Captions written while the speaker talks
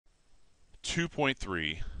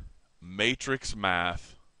2.3, matrix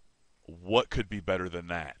math. What could be better than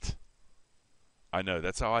that? I know,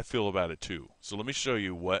 that's how I feel about it too. So let me show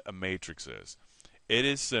you what a matrix is. It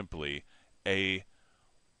is simply a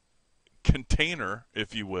container,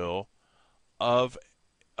 if you will, of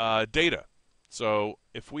data. So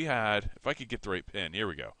if I could get the right pen, here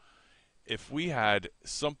we go. If we had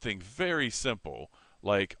something very simple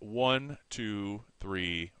like 1, 2,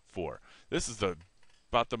 3, 4. This is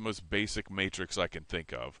about the most basic matrix I can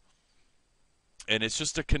think of. And it's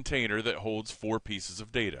just a container that holds 4 pieces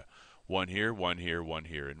of data. One here, one here, one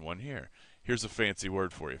here, and one here. Here's a fancy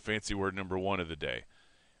word for you. Fancy word number 1 of the day.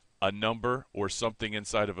 A number or something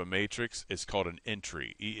inside of a matrix is called an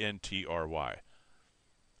entry. E-N-T-R-Y.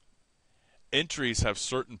 Entries have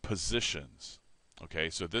certain positions. Okay,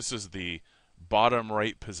 so this is the bottom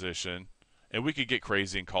right position. And we could get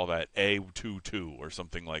crazy and call that A22 or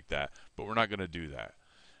something like that. But we're not going to do that.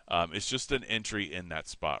 It's just an entry in that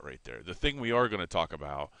spot right there. The thing we are going to talk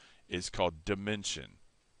about is called dimension.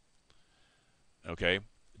 Okay,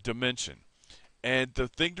 dimension. And the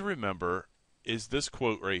thing to remember is this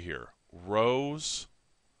quote right here. Rows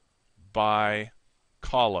by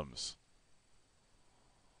columns.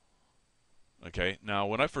 Okay, now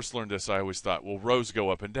when I first learned this, I always thought, well, rows go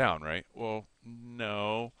up and down, right? Well,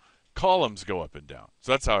 no. Columns go up and down.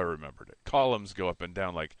 So that's how I remembered it. Columns go up and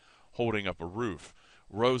down like holding up a roof.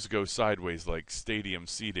 Rows go sideways like stadium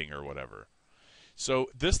seating or whatever. So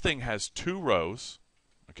this thing has 2 rows.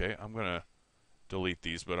 Okay, I'm going to delete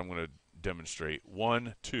these, but I'm going to demonstrate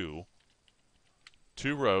 1, 2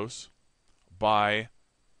 rows by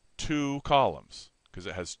 2 columns because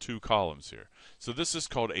it has 2 columns here. So this is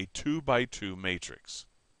called a 2 by 2 matrix.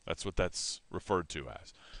 That's what that's referred to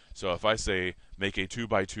as. So if I say make a 2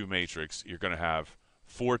 by 2 matrix, you're going to have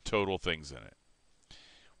 4 total things in it.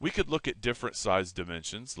 We could look at different size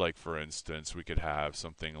dimensions, like for instance, we could have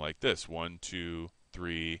something like this: 1, 2,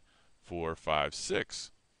 3, 4, 5,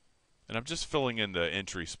 6. And I'm just filling in the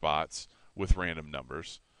entry spots with random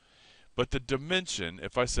numbers. But the dimension,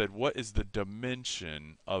 if I said what is the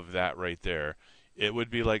dimension of that right there, it would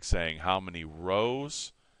be like saying how many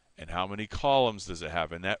rows and how many columns does it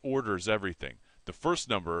have, and that orders everything. The first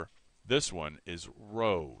number, this one, is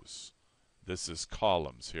rows. This is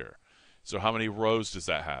columns here. So how many rows does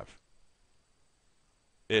that have?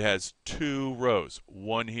 It has 2 rows.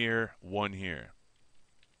 1 here, 1 here.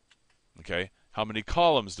 Okay. How many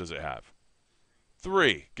columns does it have?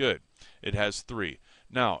 3. Good. It has 3.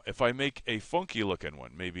 Now, if I make a funky looking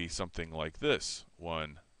one, maybe something like this.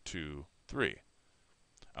 1, 2, 3.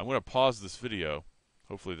 I'm going to pause this video.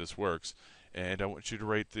 Hopefully this works. And I want you to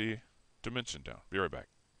write the dimension down. Be right back.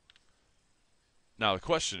 Now the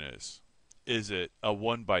question is it a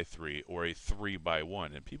 1 by 3 or a 3 by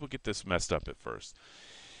 1? And people get this messed up at first.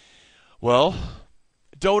 Well,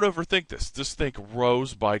 don't overthink this. Just think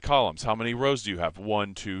rows by columns. How many rows do you have?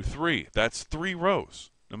 1, 2, 3. That's 3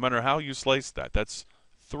 rows. No matter how you slice that, that's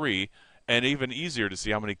 3. And even easier to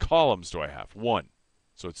see, how many columns do I have? 1.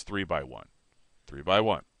 So it's 3 by 1. 3 by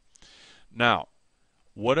 1. Now,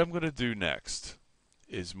 what I'm going to do next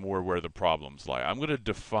is more where the problems lie. I'm going to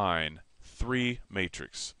define 3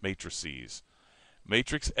 matrices.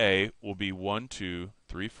 Matrix A will be 1, 2,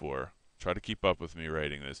 3, 4. Try to keep up with me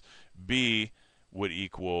writing this. B would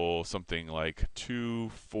equal something like 2,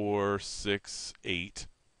 4, 6, 8.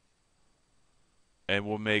 And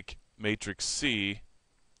we'll make matrix C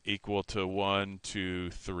equal to 1, 2,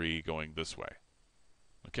 3 going this way.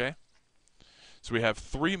 Okay? So we have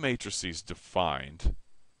 3 matrices defined.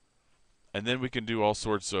 And then we can do all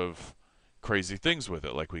sorts of crazy things with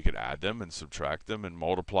it, like we could add them and subtract them and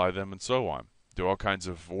multiply them and so on. Do all kinds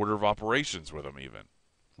of order of operations with them even,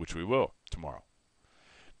 which we will tomorrow.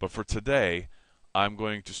 But for today, I'm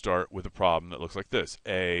going to start with a problem that looks like this: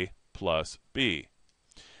 A plus B.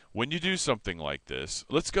 When you do something like this,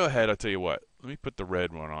 let's go ahead, I'll tell you what, let me put the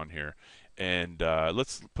red one on here, and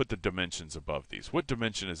let's put the dimensions above these. What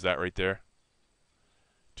dimension is that right there?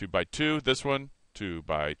 2 by 2, this one, 2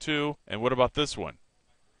 by 2, and what about this one?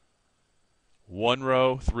 1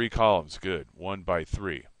 row, 3 columns, good, 1 by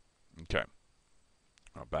 3. Okay,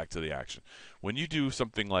 now back to the action. When you do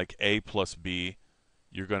something like A plus B,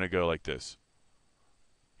 you're going to go like this.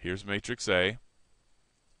 Here's matrix A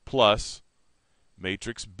plus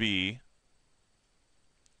matrix B,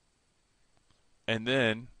 and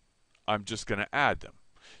then I'm just going to add them.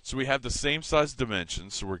 So we have the same size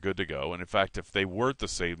dimensions, so we're good to go. And in fact, if they weren't the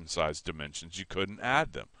same size dimensions, you couldn't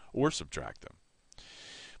add them or subtract them.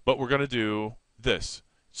 But we're going to do this.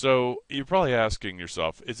 So you're probably asking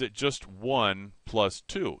yourself, is it just 1 plus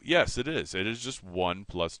 2? Yes, it is. It is just 1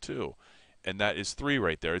 plus 2. and that is 3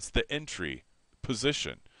 right there. It's the entry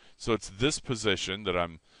position. So it's this position that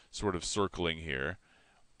I'm sort of circling here.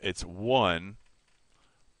 It's 1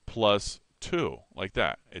 plus 2, like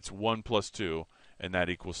that. It's 1 plus 2, and that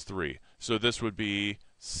equals 3. So this would be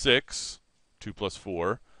 6, 2 plus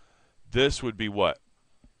 4. This would be what?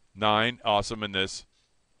 9. Awesome. And this?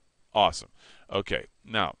 Awesome. Okay,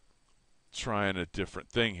 now, trying a different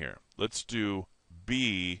thing here. Let's do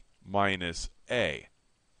B minus A.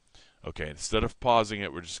 Okay, instead of pausing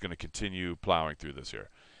it, we're just going to continue plowing through this here.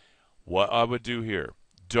 What I would do here,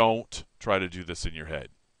 don't try to do this in your head.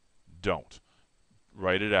 Don't.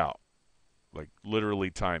 Write it out. Like, literally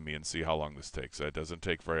time me and see how long this takes. That doesn't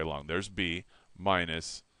take very long. There's B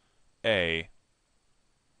minus A.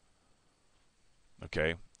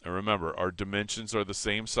 Okay, and remember, our dimensions are the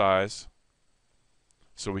same size.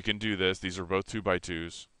 So we can do this. These are both 2 by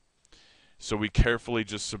 2s. So we carefully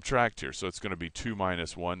just subtract here. So it's going to be 2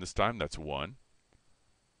 minus 1 this time. That's 1.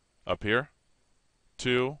 Up here,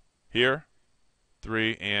 2. Here,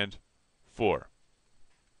 3, and 4.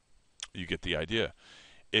 You get the idea.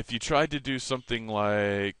 If you tried to do something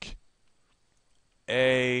like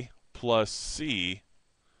A plus C,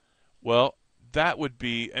 well, that would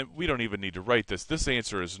be, and we don't even need to write this. This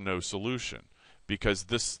answer is no solution because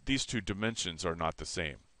these two dimensions are not the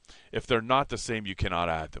same. If they're not the same, you cannot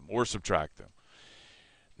add them or subtract them.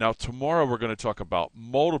 Now, tomorrow we're going to talk about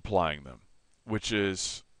multiplying them, which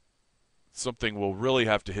is something we'll really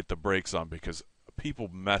have to hit the brakes on because people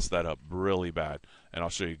mess that up really bad. And I'll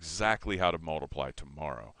show you exactly how to multiply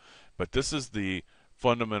tomorrow. But this is the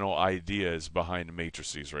fundamental ideas behind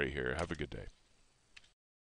matrices right here. Have a good day.